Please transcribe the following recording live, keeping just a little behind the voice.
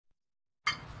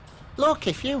Look,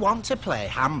 if you want to play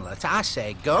Hamlet, I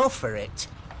say go for it.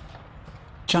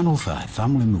 Channel 5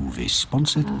 Family Movies,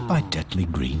 sponsored by Tetley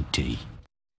Green Tea.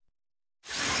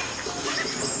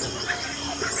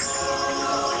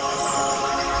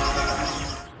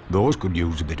 Those could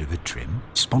use a bit of a trim,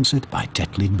 sponsored by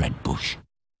Tetley Red Bush.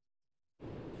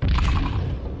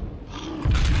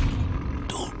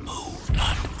 Don't move,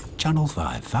 lad. Channel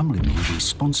 5 Family Movies,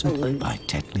 sponsored by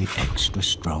Tetley Extra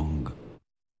Strong.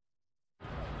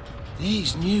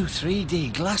 These new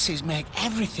 3D glasses make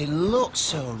everything look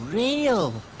so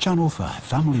real. Channel 5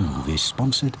 Family Movies,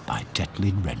 sponsored by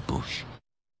Tetley Red Bush.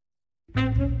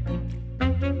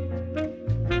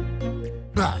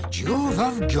 By Jove,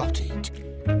 I've got it.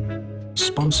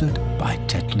 Sponsored by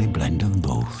Tetley Blend of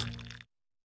Both.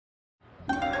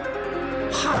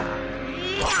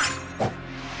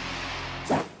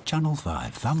 Channel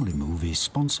 5 Family Movies,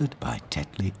 sponsored by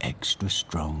Tetley Extra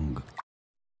Strong.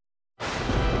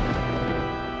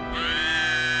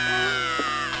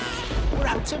 We're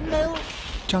out of milk.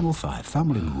 Channel 5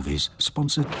 Family Movies,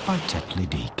 sponsored by Tetley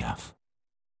Decaf.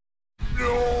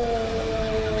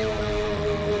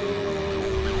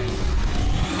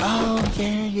 Oh,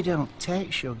 yeah, you don't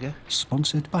take sugar.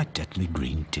 Sponsored by Tetley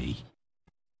Green Tea.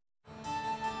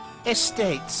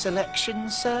 Estate selection,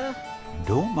 sir?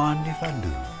 Don't mind if I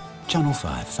do. Channel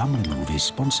 5 Family Movies,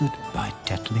 sponsored by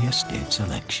Tetley Estate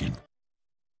Selection.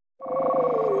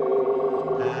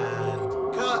 And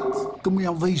cut. Can we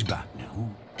have these back now?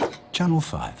 Channel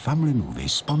 5 Family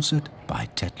Movies, sponsored by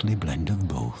Tetley Blend of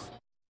Both.